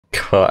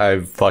I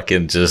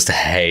fucking just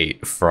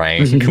hate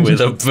Frank with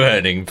a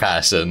burning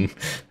passion.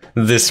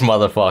 This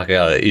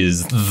motherfucker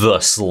is the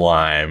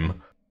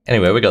slime.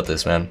 Anyway, we got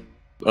this, man.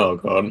 Oh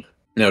god.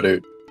 No,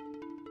 dude.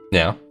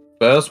 Yeah.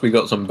 First, we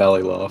got some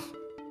belly laugh.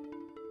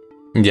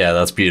 Yeah,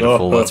 that's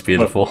beautiful. That's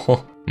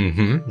beautiful.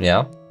 Mm-hmm.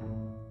 Yeah.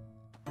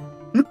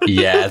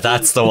 Yeah,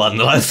 that's the one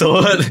that I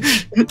thought.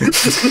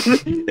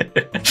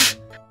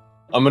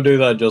 I'm gonna do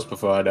that just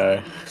before I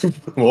die.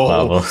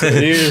 Whoa.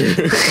 Ew.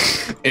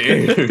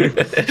 Ew.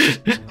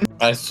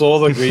 I saw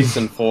the grease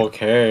in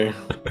 4K.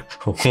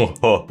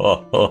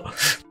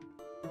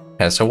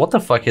 Yeah, so what the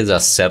fuck is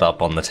our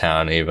setup on the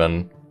town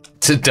even?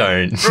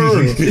 Don't.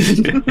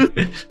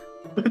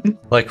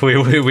 Like,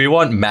 we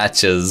want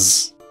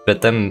matches,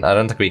 but then I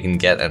don't think we can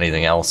get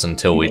anything else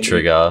until we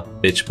trigger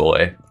Bitch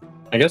Boy.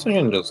 I guess I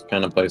can just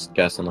kind of place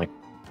gas on, like,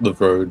 the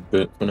road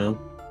bit for now.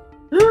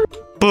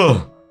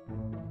 Buh!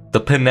 The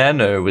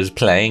piano was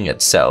playing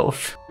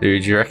itself.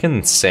 Dude, do you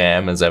reckon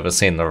Sam has ever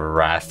seen the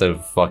wrath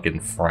of fucking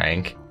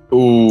Frank?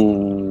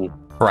 Ooh.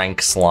 Frank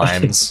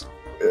slimes.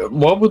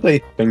 What were they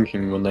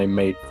thinking when they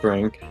made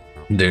Frank?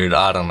 Dude,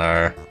 I don't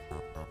know.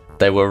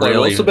 They were Like,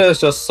 really... also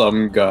there's just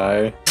some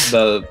guy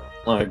that,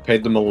 like,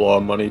 paid them a lot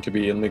of money to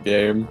be in the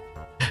game.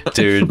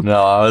 Dude,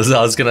 no, I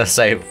was gonna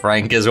say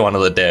Frank is one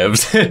of the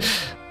devs.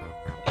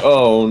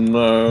 Oh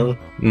no.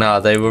 No,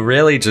 they were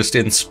really just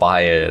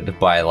inspired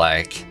by,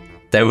 like...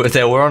 They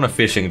were on a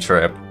fishing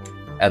trip,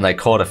 and they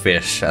caught a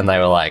fish, and they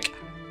were like,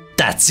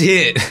 "That's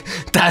it!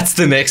 That's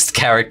the next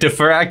character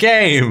for our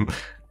game!"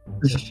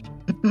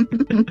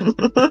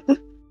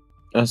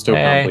 I still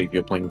can't believe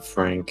you're playing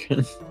Frank.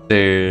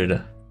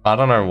 Dude, I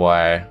don't know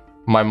why.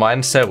 My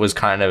mindset was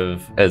kind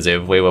of as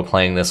if we were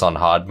playing this on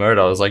hard mode.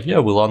 I was like, yeah,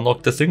 we'll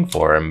unlock the thing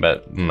for him,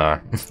 but no.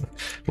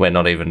 We're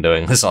not even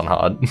doing this on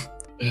hard.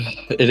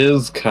 It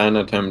is kind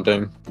of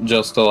tempting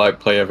just to like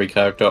play every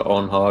character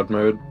on hard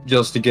mode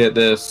just to get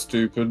their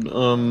stupid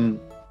little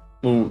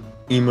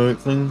emote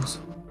things.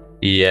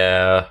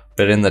 Yeah,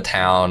 but in the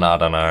town, I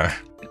don't know.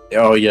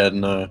 Oh yeah,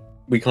 no.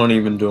 We can't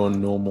even do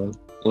on normal,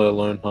 let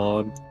alone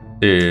hard.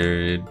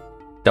 Dude,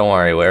 don't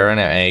worry, we're in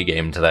our A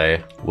game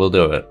today. We'll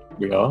do it.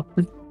 We are?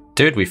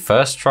 Dude, we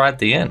first tried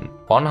the inn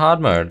on hard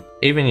mode.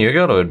 Even you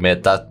gotta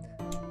admit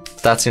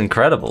that's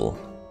incredible.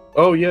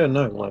 Oh yeah,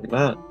 no, like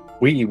that.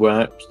 We were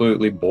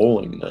absolutely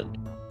balling then.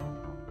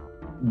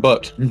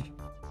 But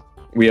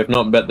we have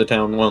not bet the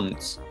town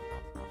once.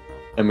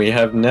 And we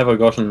have never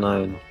gotten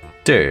 9.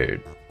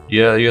 Dude,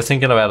 you're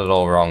thinking about it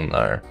all wrong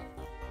though.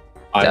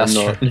 I'm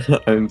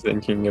not. I'm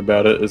thinking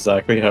about it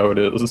exactly how it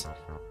is.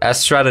 Our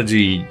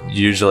strategy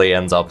usually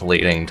ends up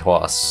leading to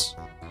us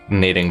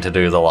needing to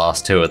do the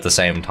last 2 at the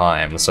same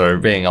time, so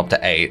being up to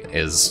 8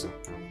 is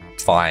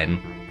fine.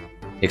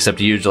 Except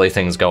usually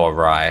things go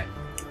awry.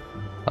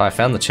 Oh, I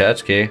found the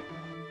church key.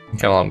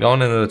 Okay, well, I'm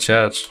going into the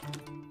church.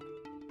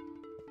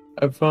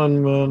 Have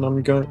fun, man.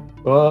 I'm going.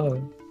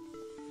 Bye.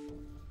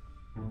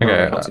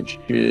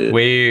 Okay,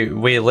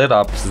 we lit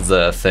up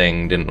the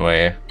thing, didn't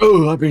we?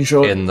 Oh, I've been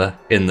shot. In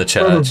the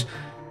church.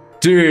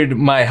 Dude,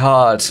 my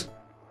heart.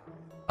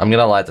 I'm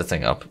gonna light the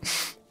thing up.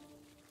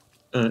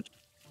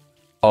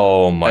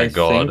 Oh my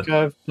god. I think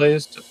I've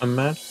placed a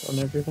mat on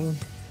everything.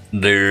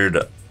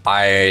 Dude,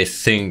 I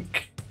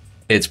think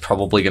it's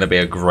probably going to be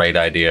a great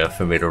idea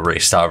for me to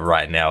restart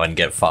right now and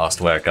get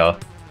fast worker.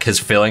 Because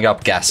filling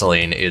up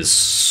gasoline is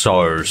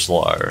so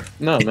slow.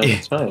 No, man,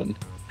 it's fine.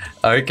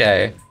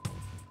 Okay.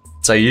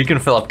 So you can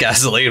fill up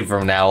gasoline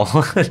from now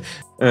on.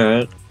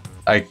 Alright.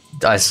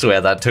 I swear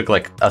that took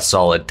like a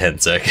solid 10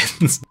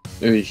 seconds.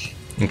 Eesh.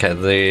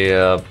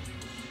 Okay,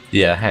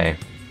 yeah, hey.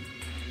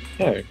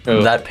 Hey.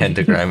 That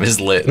pentagram is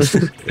lit.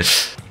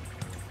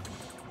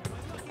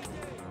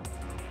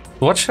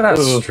 What should our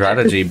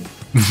strategy...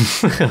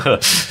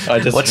 I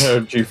just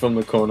heard you from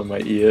the corner of my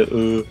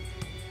ear.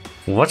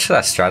 What should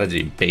our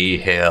strategy be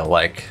here?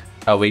 Like,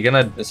 are we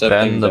gonna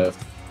burn the...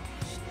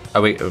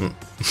 Are we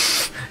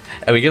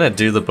gonna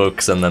do the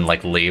books and then,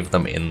 like, leave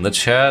them in the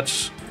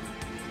church?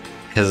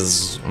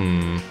 Because,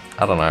 I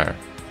don't know.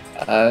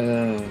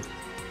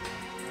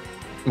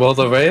 Well,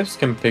 the Wraiths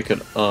can pick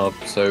it up,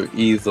 so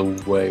either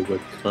way we're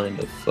kind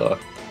of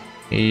fucked.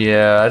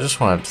 Yeah, I just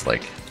wanted to,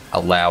 like,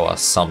 allow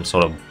us some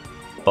sort of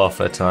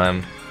buffer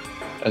time.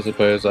 I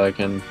suppose I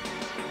can...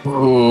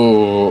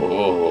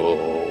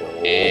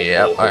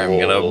 Yep, I'm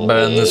gonna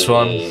burn this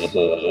one.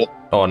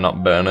 Or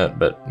not burn it,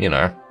 but, you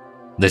know.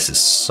 This is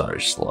so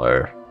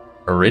slow.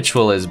 A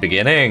ritual is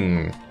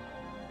beginning.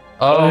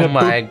 Oh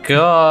my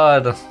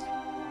god.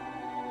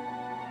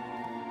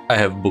 I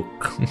have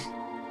book.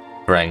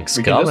 Frank's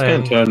coming. We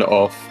can just turn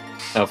off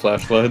our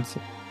flashlights.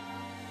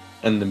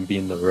 And then be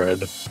in the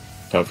red.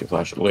 Turn off your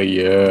flashlight.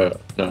 Yeah.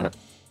 No.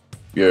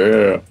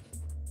 Yeah.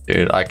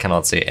 Dude, I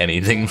cannot see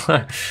anything.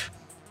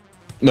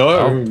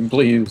 No,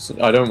 please.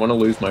 I don't want to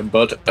lose my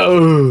butt.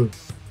 Oh.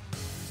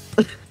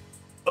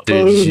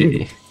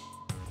 Dude,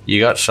 you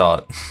got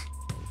shot.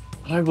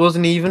 I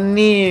wasn't even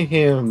near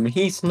him.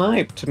 He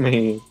sniped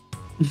me.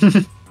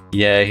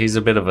 Yeah, he's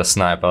a bit of a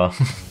sniper.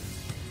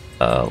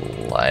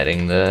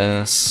 Lighting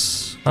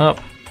this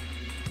up.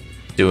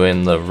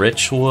 Doing the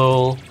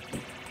ritual.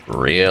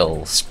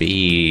 Real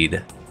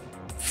speed.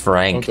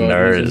 Frank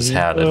knows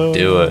how to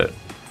do it.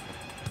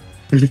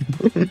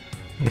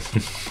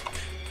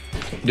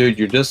 Dude,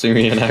 you're just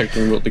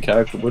reenacting what the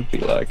character would be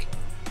like.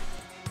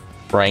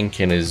 Frank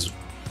in his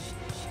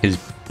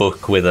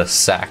book with a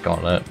sack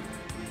on it.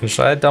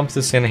 Should I dump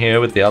this in here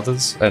with the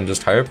others and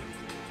just hope?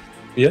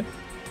 Yeah.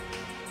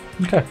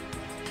 Okay.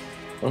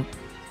 Oh.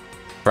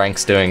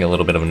 Frank's doing a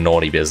little bit of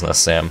naughty business,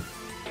 Sam.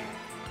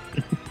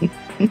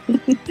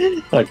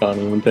 I can't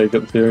even take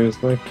it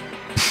seriously.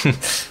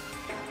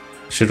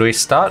 Should we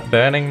start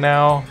burning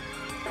now?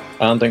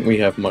 I don't think we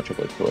have much of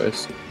a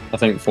choice. I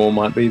think 4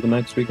 might be the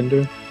max we can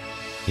do.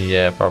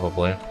 Yeah,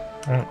 probably.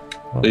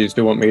 Do you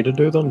still want me to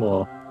do them,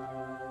 or?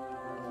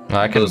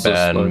 I can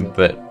burn,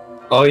 but...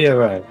 Oh, yeah,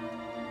 right.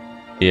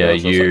 Yeah,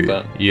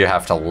 you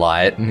have to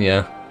light,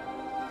 yeah.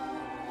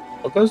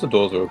 I'll close the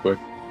doors real quick.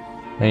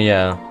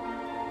 Yeah.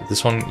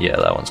 This one? Yeah,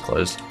 that one's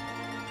closed.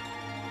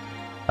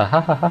 Ha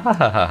ha ha ha ha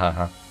ha ha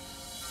ha.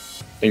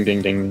 Ding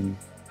ding ding.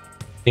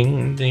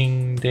 Ding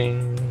ding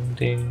ding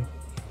ding.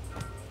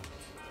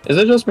 Is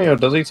it just me, or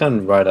does he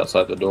sound right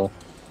outside the door?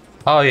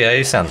 Oh yeah,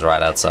 he sounds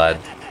right outside.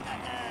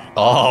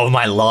 Oh,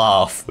 my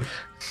laugh.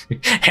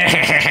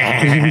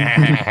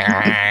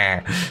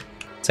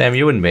 Sam,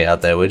 you wouldn't be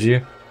out there, would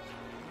you?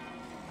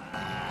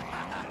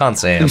 Can't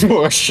see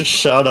him.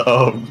 Shut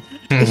up.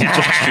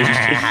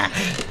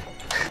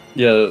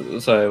 Yeah,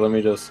 sorry, let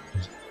me just...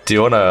 Do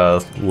you want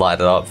to light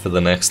it up for the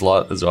next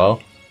lot as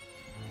well?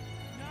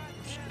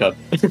 God.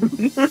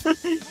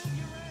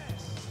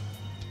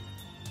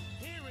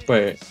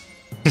 Wait.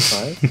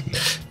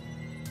 5?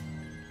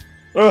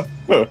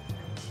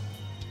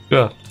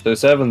 Yeah. So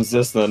 7's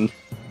this then.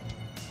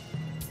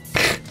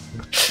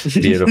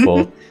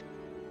 Beautiful.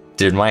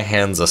 Dude, my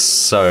hands are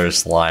so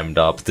slimed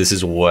up. This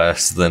is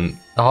worse than...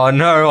 Oh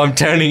no, I'm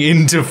turning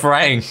into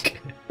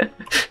Frank!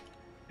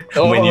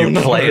 When you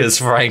play as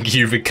Frank,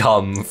 you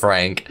become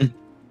Frank.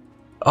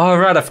 Oh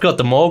right, I forgot,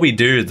 the more we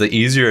do, the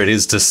easier it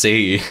is to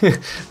see.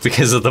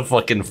 Because of the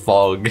fucking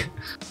fog.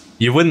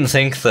 You wouldn't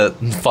think that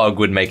fog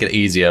would make it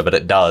easier, but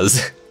it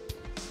does.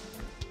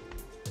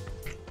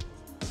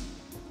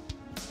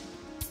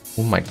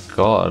 Oh my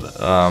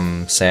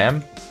god.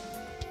 Sam?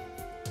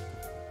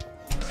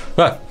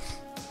 Ah!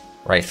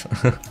 Wraith.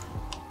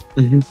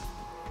 Mm-hmm.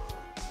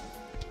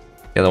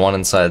 Yeah, the one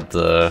inside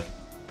the...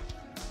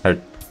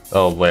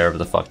 Oh, wherever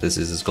the fuck this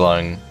is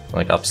glowing,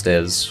 like,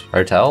 upstairs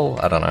hotel?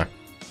 I don't know.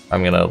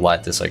 I'm gonna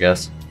light this, I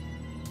guess.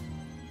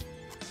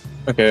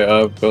 Okay,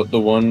 I've got the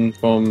one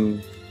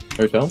from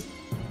hotel.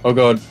 Oh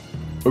god.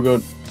 Oh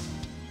god.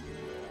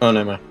 Oh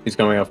no, man. He's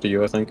coming after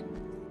you, I think.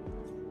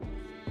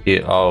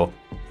 Yeah, oh.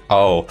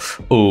 Oh.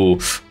 Ooh.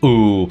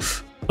 Ooh.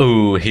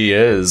 Ooh, he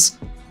is.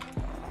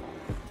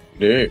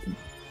 Dude.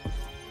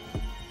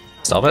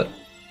 Stop it.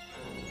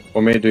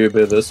 Want me to do a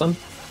bit of this one?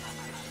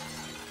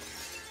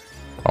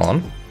 Hold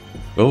on.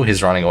 Oh,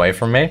 he's running away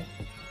from me.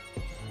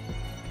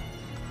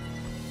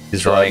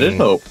 He's So running... I did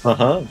help.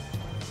 Uh-huh.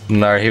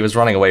 No, he was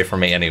running away from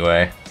me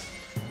anyway.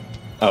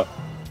 Oh.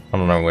 I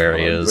don't know where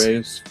he is.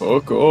 Race,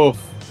 fuck off.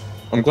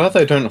 I'm glad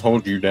they don't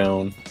hold you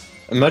down.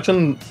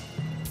 Imagine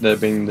there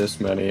being this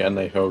many and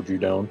they hold you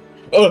down.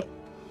 Oh!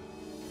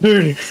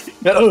 Dude!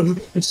 No!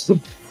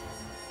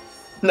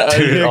 No, I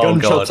hear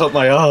gunshots up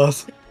my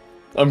ass.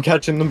 I'm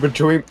catching them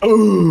between...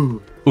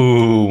 Ooh!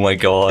 Ooh, my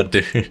god,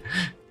 dude.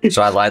 Should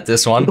I light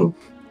this one?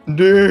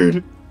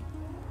 Dude!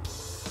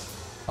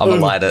 I'm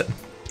gonna light it.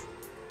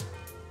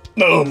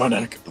 No, my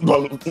neck.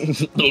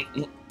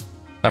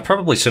 I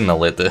probably shouldn't have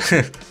lit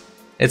this.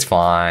 It's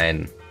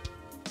fine.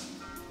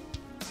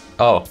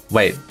 Oh,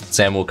 wait.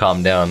 Sam will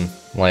calm down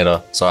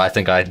later, so I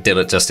think I did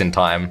it just in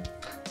time.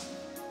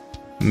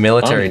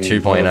 Military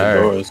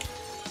 2.0.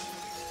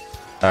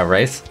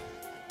 Wraith?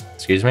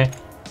 Excuse me?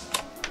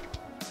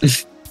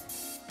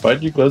 Why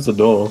did you close the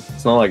door?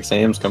 It's not like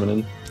Sam's coming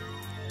in.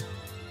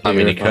 I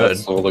mean, he could.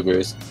 All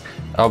agrees.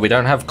 Oh, we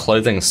don't have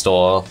clothing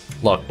store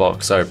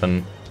lockbox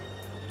open.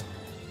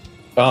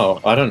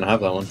 Oh, I don't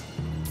have that one.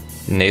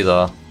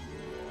 Neither.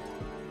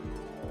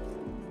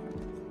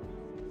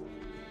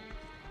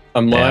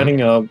 I'm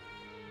lining up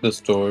the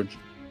storage.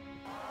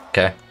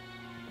 Okay.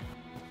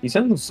 He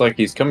sounds like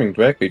he's coming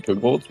directly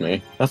towards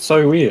me. That's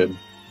so weird.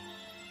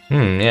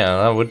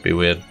 Yeah, that would be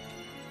weird.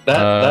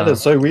 That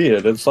is so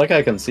weird. It's like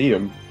I can see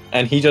him.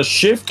 And he just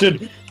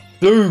shifted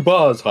through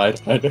bars.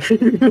 Hide.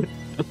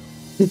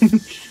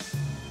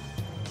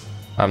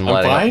 I'm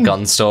lighting up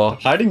gun store.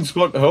 Hiding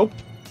squad help.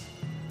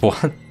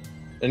 What?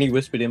 And he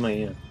whispered in my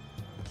ear.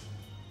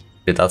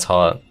 Dude, that's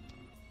hot.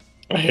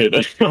 I hate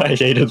it. I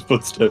hate his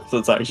footsteps.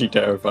 It's actually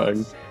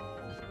terrifying.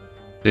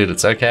 Dude,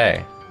 it's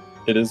okay.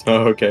 It is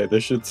not okay.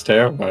 This shit's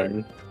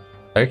terrifying.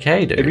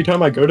 Okay, dude. Every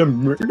time I go to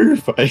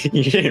move, I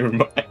hate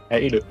him. I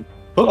hate him.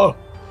 Oh!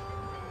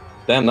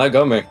 Damn, that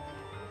got me.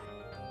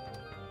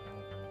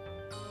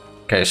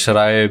 Okay, should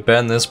I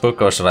burn this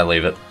book or should I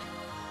leave it?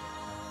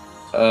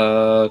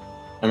 I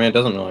mean, it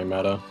doesn't really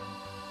matter.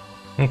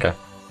 Okay.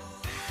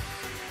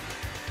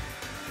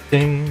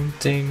 Ding,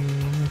 ding,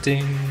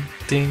 ding,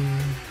 ding,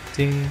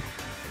 Ding.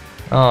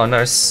 Oh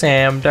no,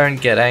 Sam, don't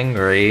get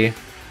angry.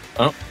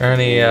 Oh. Are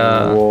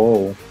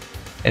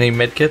any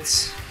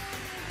medkits?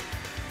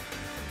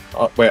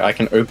 Wait, I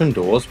can open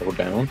doors while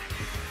down?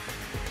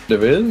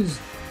 There is?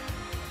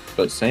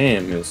 But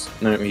Sam is...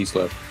 No, he's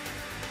left.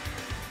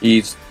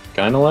 He's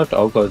kinda left?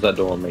 I'll close that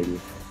door, maybe.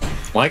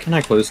 Why can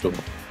I close the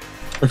door?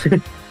 I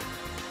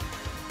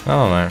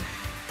don't know.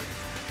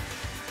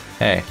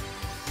 Hey.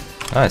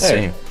 I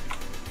see.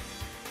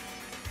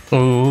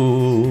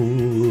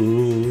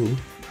 Ooh.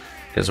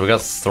 Because we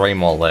got 3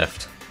 more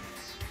left.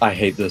 I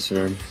hate this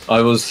room.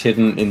 I was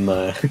hidden in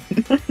there.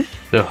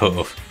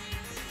 Oh.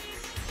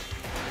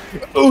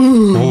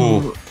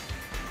 Ooh.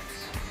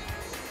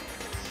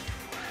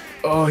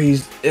 Oh,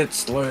 it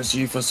slows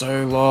you for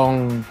so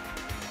long.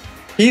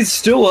 He's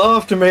still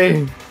after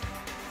me.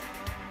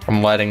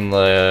 I'm lighting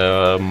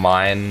the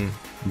mine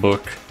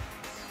book.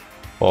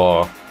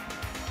 Or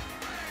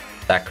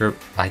that group.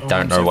 I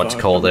don't know what to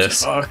call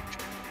this. I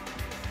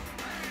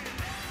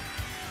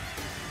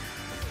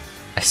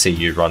see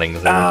you running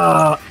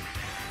through.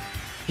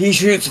 He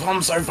shoots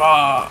from so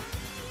far.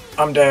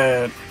 I'm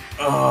dead.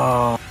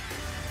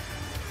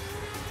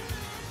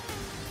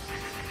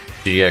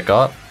 Do you get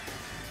got?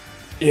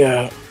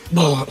 Yeah.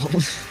 I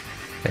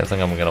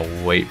think I'm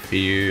gonna wait for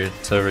you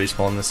to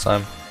respawn this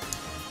time.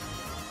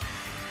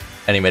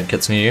 Any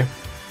medkits near you?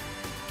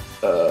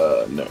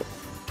 No.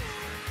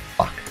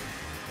 Fuck.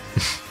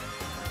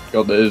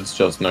 God, there's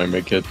just no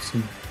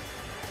medkits.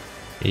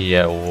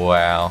 Yeah,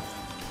 wow.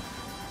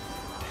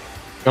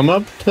 Come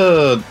up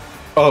to...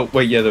 Oh,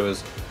 wait, yeah, there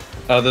is.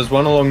 There's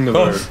one along the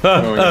road.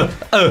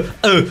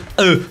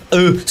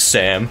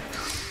 Sam.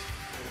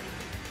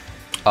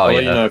 I'll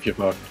let you know if you're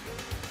fucked.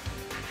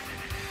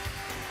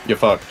 You're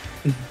fucked.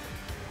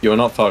 You're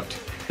not fucked.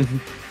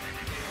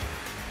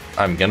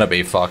 I'm gonna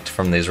be fucked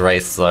from these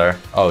wraiths though.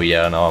 Oh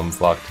yeah, no, I'm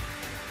fucked.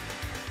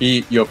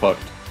 You're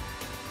fucked.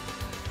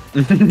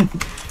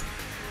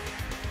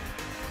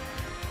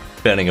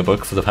 Burning a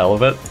book for the hell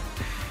of it.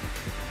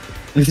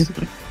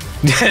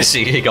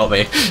 He got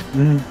me.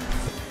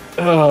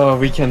 Oh,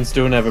 we can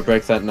still never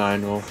break that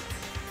 9 wall.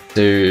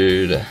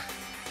 Dude,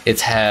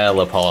 it's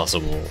hella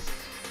possible.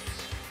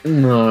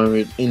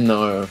 No,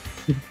 no.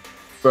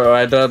 Bro,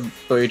 I died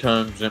 3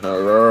 times in a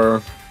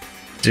row.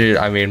 Dude,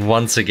 I mean,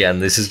 once again,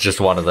 this is just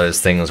one of those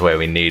things where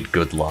we need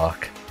good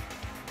luck.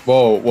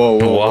 Whoa, whoa,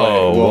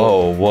 whoa,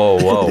 whoa, whoa,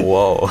 whoa,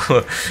 whoa,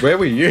 whoa. Where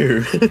were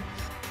you?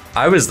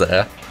 I was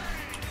there.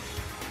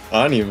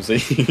 I didn't even see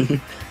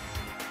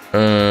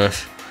you.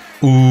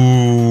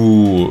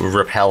 Ooh,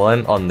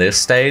 repellent on this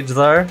stage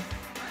though.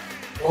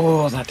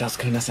 Oh, that does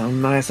kind of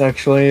sound nice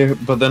actually.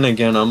 But then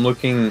again, I'm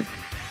looking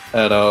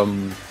at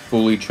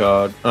fully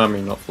charged. I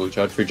mean, not fully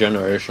charged.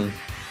 Regeneration.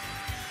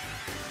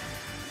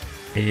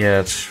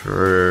 Yeah,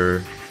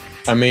 true.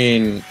 I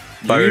mean,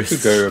 both. You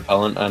could go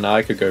repellent, and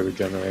I could go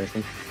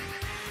regeneration.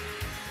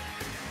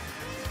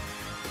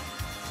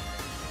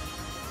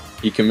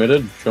 You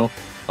committed? Sure,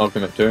 I'll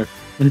commit too.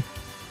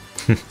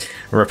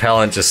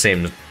 Repellent just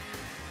seems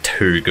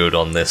too good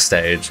on this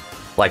stage.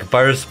 Like,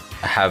 both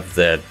have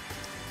their,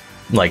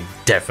 like,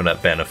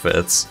 definite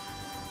benefits.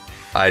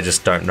 I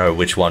just don't know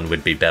which one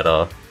would be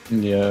better.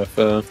 Yeah,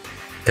 fair.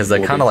 Because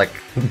they're kind of like,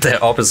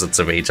 they're opposites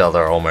of each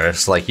other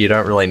almost. Like, you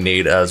don't really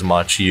need as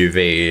much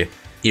UV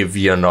if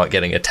you're not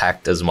getting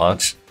attacked as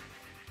much.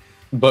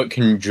 But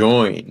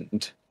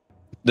conjoined,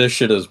 this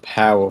shit is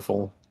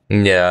powerful.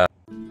 Yeah.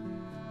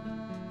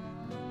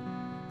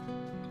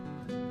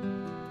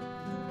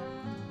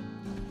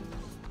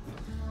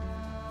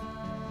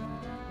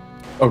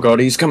 Oh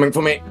god, he's coming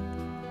for me.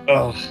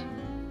 Ugh.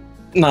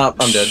 Nah,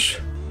 I'm dead.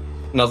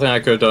 Nothing I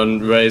could have done.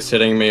 Ray's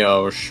hitting me, I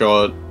was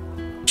shot.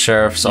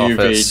 Sheriff's UV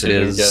office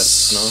didn't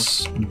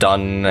is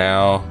done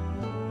now.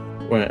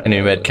 Where,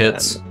 Any med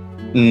kits?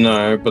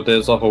 No, but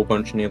there's a whole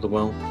bunch near the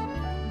well.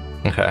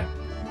 Okay.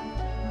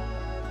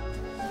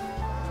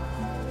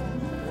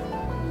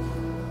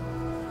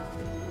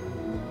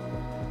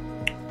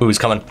 Ooh, he's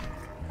coming.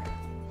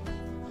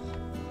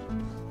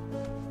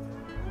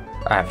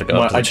 I have to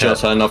go up to the I chat.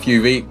 just had enough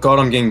UV. God,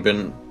 I'm getting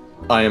bitten.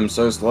 I am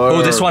so slow.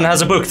 Oh, this one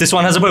has a book. This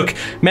one has a book.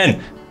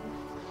 Men!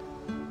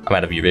 I'm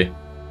out of UV.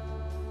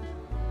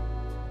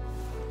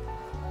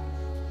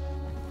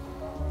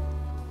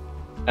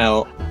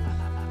 Ow.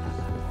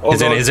 Oh,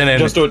 He's in, he's in.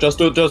 Just do it, just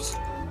do it, just...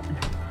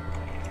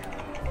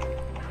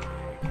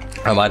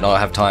 I might not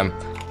have time.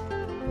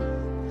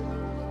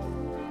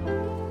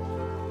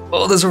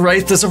 Oh, there's a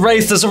wraith, there's a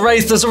wraith, there's a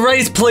wraith, there's a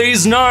wraith,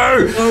 please,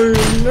 no!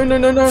 No, no,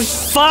 no, no.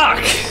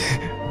 Fuck!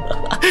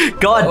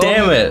 God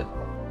damn it.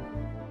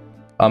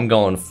 I'm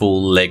going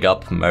full leg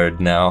up mode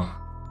now.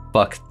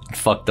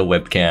 Fuck the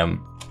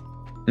webcam.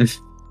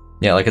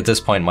 Yeah, like at this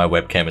point my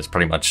webcam is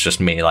pretty much just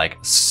me like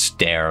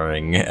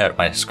staring at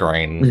my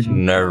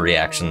screen. No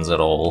reactions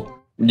at all.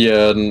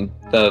 Yeah, and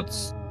that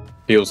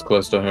feels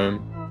close to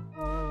home.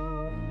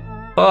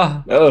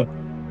 Oh.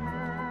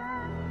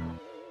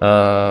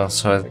 Oh.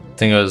 So I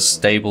think it was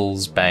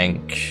Stables,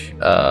 Bank,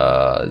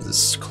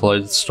 this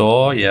clothes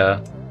store,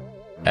 yeah,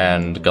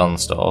 and gun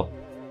store.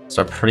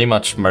 So pretty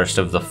much most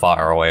of the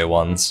faraway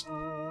ones.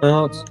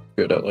 Oh, it's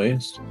good at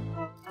least.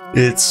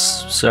 It's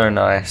so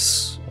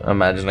nice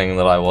imagining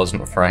that I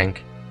wasn't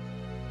Frank.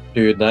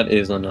 Dude, that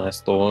is a nice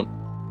thought.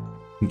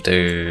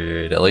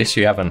 Dude, at least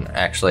you haven't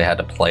actually had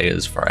to play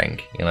as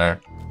Frank, you know?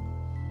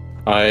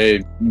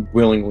 I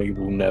willingly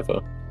will never.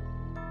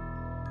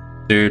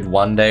 Dude,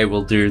 one day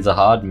we'll do the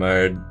hard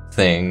mode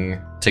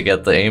thing to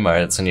get the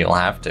emotes and you'll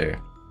have to.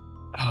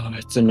 Oh,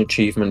 it's an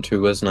achievement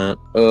too, isn't it?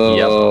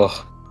 Oh.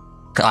 Yep.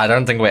 I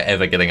don't think we're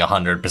ever getting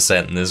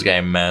 100% in this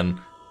game, man.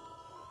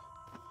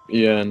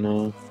 Yeah,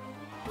 no.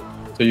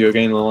 So you're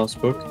getting the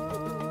last book?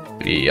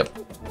 Yep.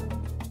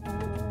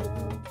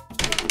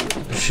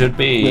 Should Let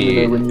me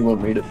know be... when you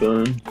want me to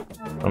burn.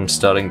 I'm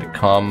starting to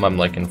come. I'm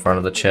like in front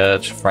of the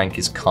church. Frank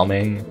is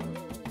coming.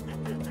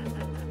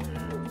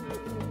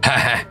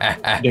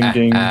 Ding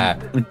ding.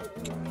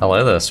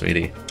 Hello there,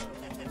 sweetie.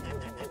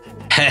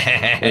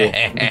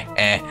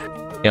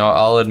 You know,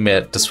 I'll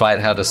admit, despite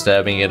how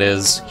disturbing it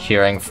is,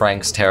 hearing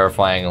Frank's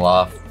terrifying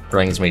laugh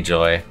brings me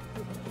joy.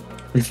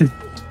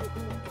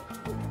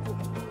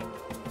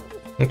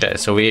 Okay,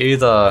 so we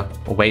either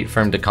wait for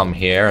him to come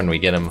here and we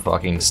get him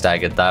fucking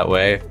staggered that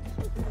way,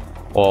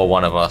 or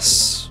one of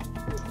us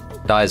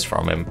dies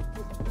from him.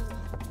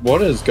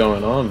 What is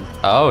going on?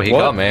 Oh, he What?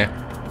 got me.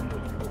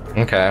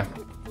 Okay.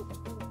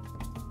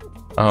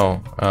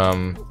 Oh,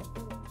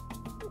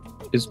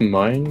 Is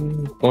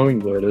mine glowing?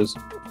 There it is.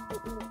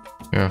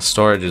 yeah,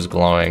 storage is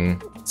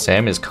glowing.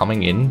 Sam is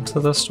coming into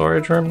the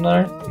storage room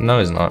now? No,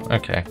 he's not.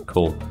 Okay,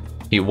 cool.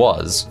 He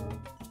was.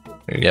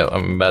 Yeah,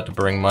 I'm about to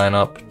bring mine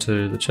up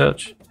to the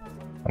church.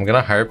 I'm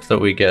gonna hope that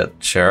we get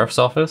sheriff's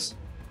office.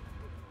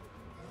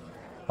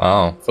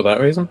 Oh. For that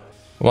reason?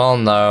 Well,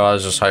 no, I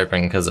was just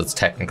hoping because it's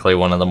technically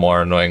one of the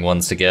more annoying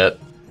ones to get.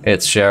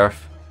 It's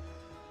sheriff.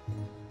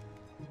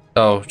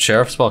 Oh,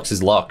 sheriff's box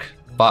is locked.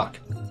 Fuck.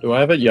 Do I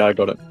have it? Yeah, I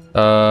got it.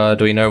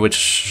 Do we know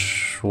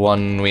which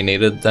one we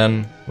needed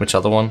then? Which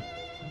other one?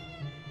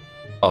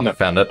 Oh, No.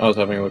 found it. I was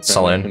having a look.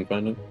 Saloon. I couldn't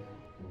find it.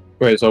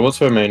 Wait, so what's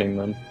remaining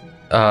then?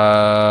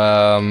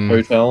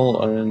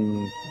 Hotel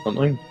and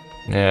something?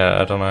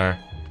 Yeah, I don't know.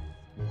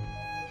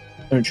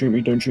 Don't shoot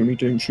me, don't shoot me,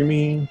 don't shoot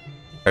me.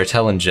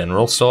 Hotel and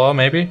general store,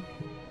 maybe?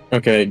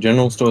 Okay,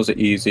 general stores are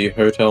easy.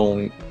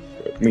 Hotel,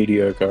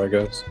 mediocre, I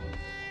guess.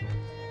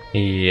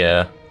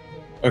 Yeah.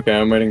 Okay,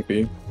 I'm waiting for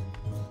you.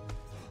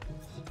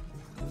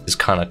 He's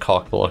kind of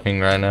cock blocking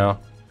right now.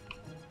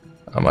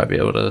 I might be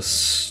able to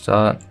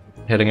start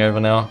heading over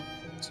now.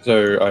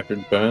 So I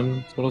could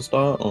burn sort of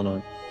start or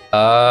no?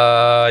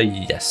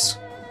 Yes.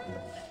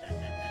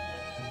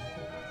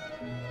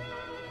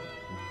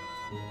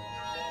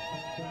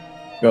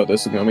 God,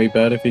 this is gonna be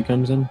bad if he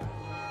comes in.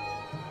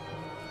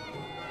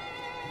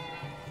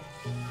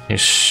 He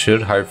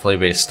should hopefully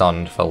be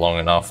stunned for long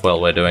enough while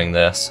we're doing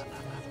this.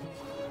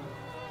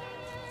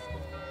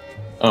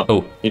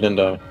 Oh, he didn't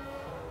die.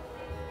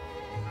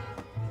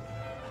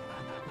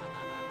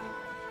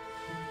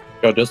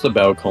 God, just the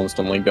bell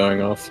constantly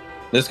going off.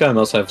 This guy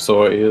must have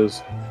sore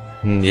ears.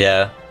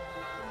 Yeah.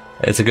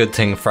 It's a good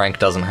thing Frank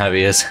doesn't have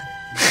ears.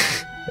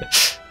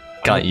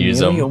 Can't use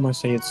them. them. I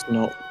almost say it's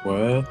not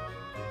worth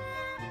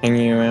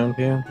hanging around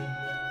here.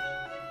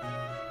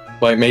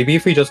 Like, maybe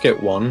if we just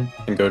get one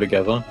and go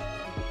together.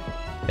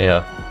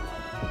 Yeah.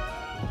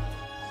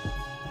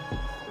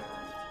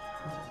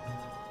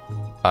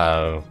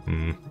 I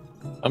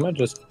might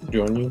just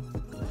join you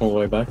all the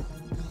way back.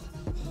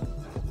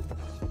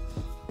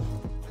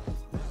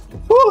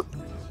 Woo!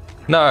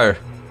 No!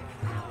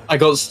 I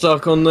got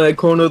stuck on the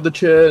corner of the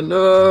chair,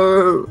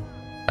 no!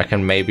 I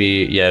can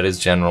maybe... Yeah, it is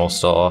general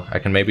store. I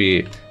can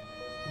maybe...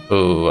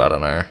 Ooh, I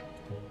don't know.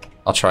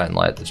 I'll try and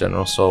light the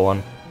general store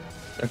one.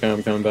 Okay,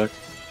 I'm coming back.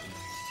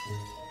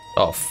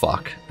 Oh,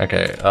 fuck.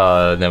 Okay,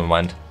 never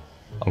mind.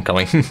 I'm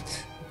coming.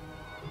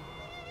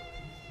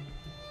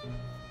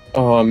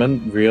 Oh, I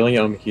meant really,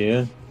 I'm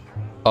here?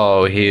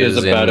 Oh, he is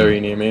There's a battery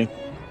near me.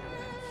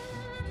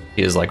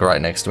 He is, like,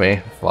 right next to me.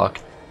 Fuck.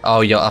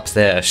 Oh, you're up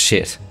there.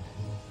 Shit.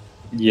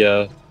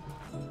 Yeah.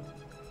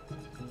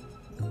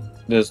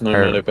 There's no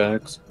metal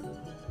bags.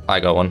 I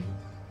got one.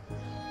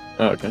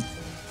 Oh, okay.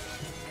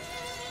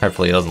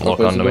 Hopefully he doesn't lock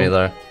close the onto me,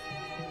 door.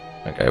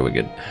 though. Okay, we're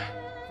good.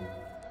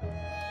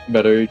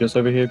 Battery just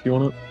over here if you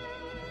want it.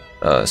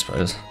 I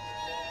suppose.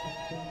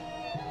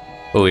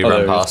 Oh, he Oh, ran there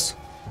he is. past.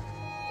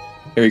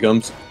 Here he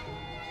comes.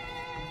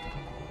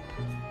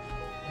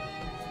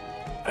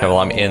 Okay, well,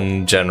 I'm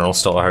in general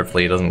store.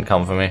 Hopefully he doesn't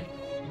come for me.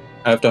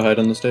 I have to hide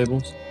in the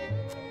stables.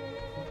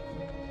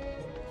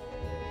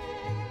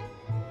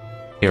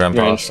 He ran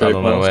You're in past. I straight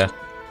don't know where. past.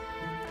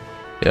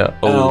 Yeah.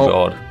 Oh, Ow.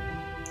 God.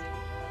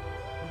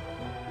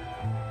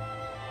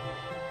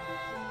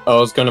 I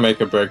was gonna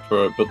make a break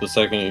for it, but the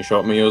second you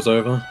shot me, it was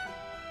over.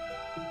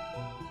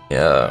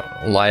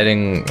 Yeah.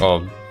 Lighting...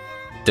 or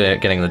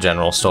getting the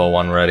general store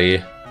one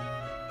ready.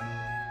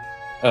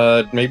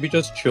 Maybe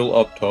just chill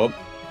up top.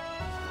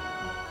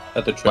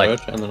 At the church,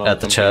 Like, and then I'll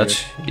at the come to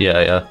church? Yeah,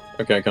 yeah. you.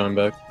 Okay, coming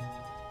back.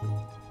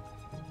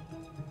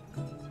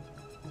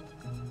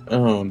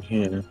 Oh,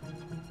 man.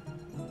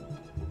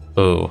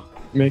 Ooh.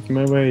 making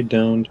my way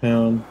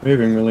downtown,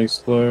 moving really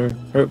slow.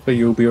 Hopefully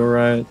you'll be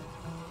alright.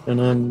 And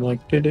I'm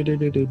like,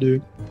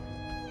 do.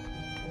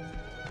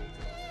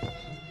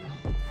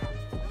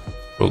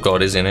 Oh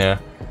god, he's in here.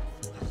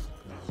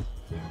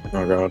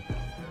 Oh god.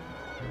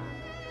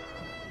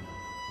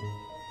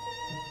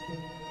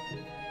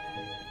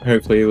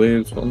 Hopefully he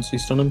leaves once you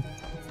stun him.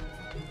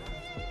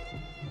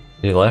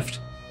 He left?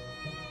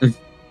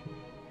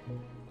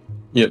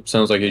 Yep,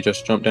 sounds like he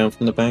just jumped down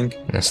from the bank.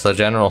 Yes, the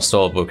general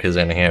store book is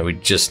in here. We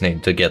just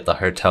need to get the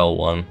hotel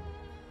one.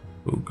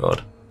 Oh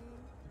god.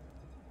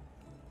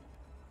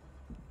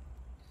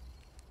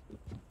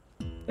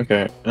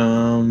 Okay,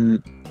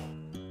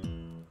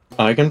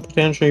 I can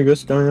potentially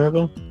risk going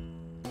over.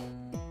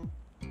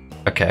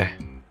 Okay.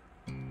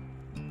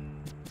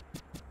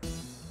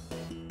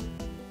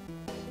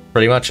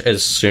 Pretty much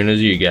as soon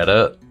as you get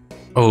it.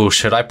 Oh,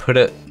 should I put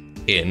it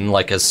in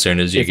like as soon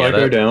as you get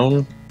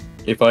it?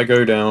 If I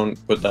go down,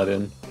 put that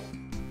in.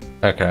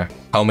 Okay.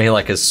 Tell me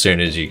like as soon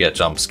as you get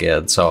jump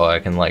scared so I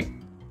can like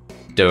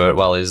do it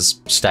while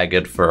he's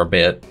staggered for a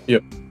bit.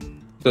 Yep.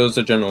 So it's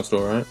a general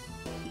store, right?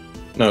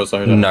 No,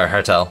 sorry. No,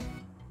 hotel.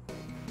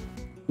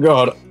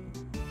 God.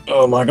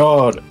 Oh my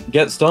god.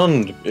 Get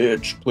stunned,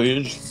 bitch,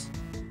 please.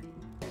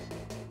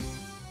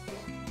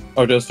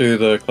 I'll just do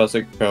the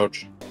classic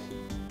crouch.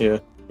 Yeah,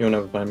 you'll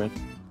never find me.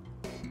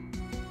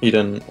 He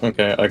didn't.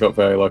 Okay, I got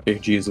very lucky.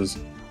 Jesus.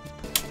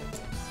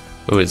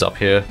 Oh, he's up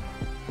here.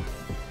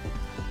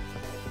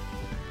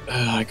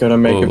 I gotta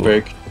make a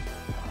break.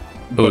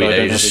 Oh,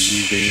 yeah, he just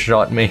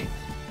shot me.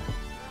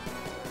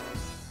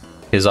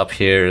 He's up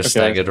here, he's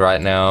staggered right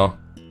now.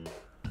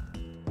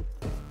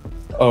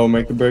 Oh,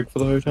 make a break for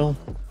the hotel.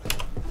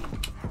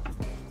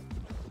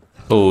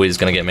 Oh, he's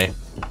gonna get me.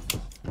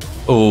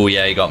 Oh,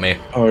 yeah, he got me.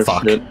 Oh,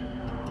 fuck. Shit.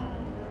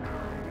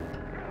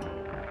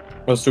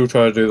 I'll still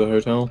try to do the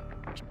hotel.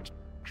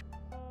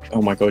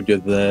 Oh my god, you're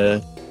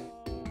there.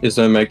 Is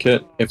there a med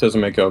kit? If there's a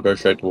med kit, I'll go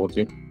straight towards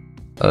you.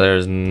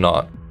 There's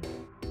not.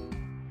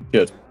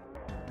 Good.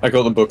 I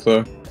got the book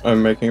though.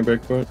 I'm making a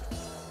break for it.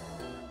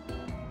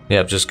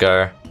 Yep, just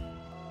go.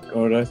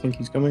 God, I think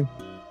he's coming.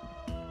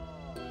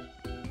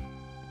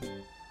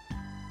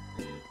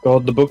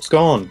 God, the book's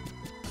gone.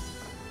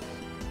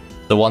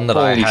 The one that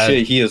I had. Holy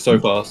shit, he is so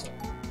fast.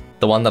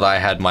 The one that I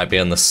had might be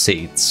on the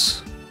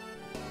seats.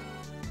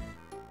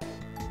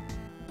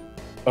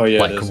 Oh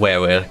yeah, like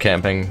where we're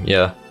camping,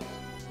 yeah.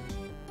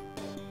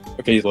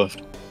 Okay, he's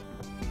left.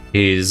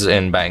 He's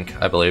in bank,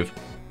 I believe.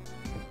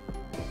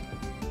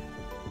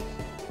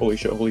 Holy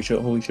shit, holy shit,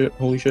 holy shit,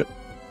 holy shit.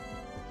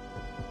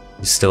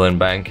 He's still in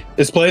bank.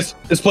 It's placed!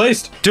 It's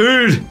placed!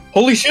 Dude!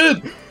 Holy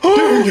shit!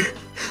 Dude!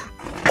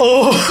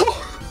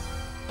 Oh!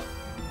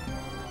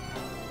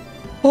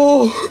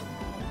 Oh!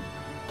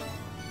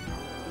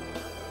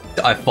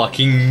 I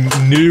fucking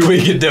knew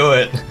we could do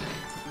it!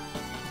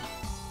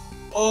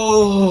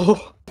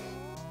 Oh!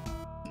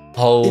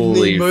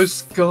 Holy in the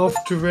most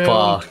scuffed round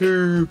fuck.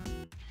 too.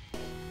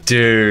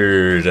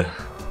 Dude.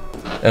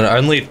 And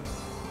only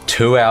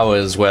 2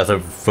 hours worth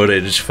of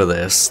footage for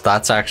this.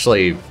 That's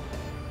actually...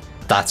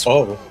 That's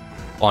on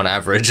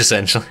average,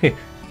 essentially.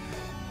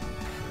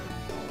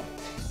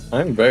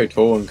 I'm very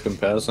tall in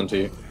comparison to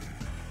you.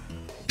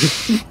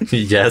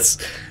 Yes.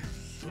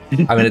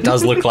 I mean, it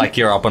does look like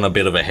you're up on a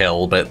bit of a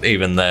hill, but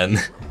even then...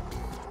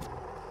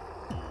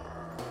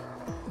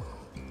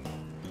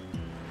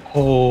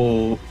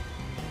 Oh...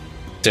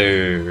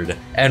 Dude.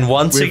 And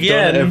once We've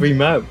again... done every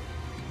map.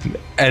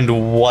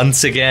 And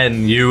once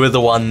again, you were the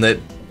one that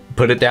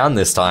put it down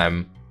this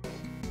time.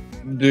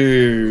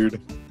 Dude.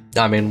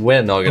 I mean,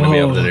 we're not going to be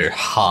able to do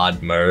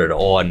hard mode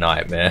or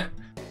nightmare.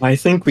 I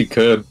think we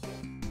could.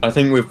 I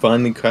think we've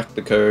finally cracked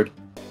the code.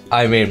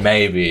 I mean,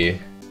 maybe.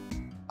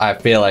 I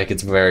feel like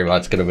it's very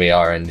much going to be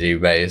RNG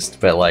based,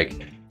 but like...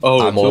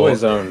 Oh, it's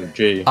always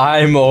RNG.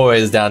 I'm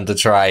always down to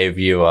try if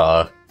you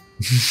are.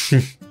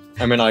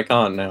 I mean, I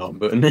can't now,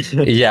 but...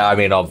 Yeah, I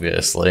mean,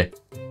 obviously.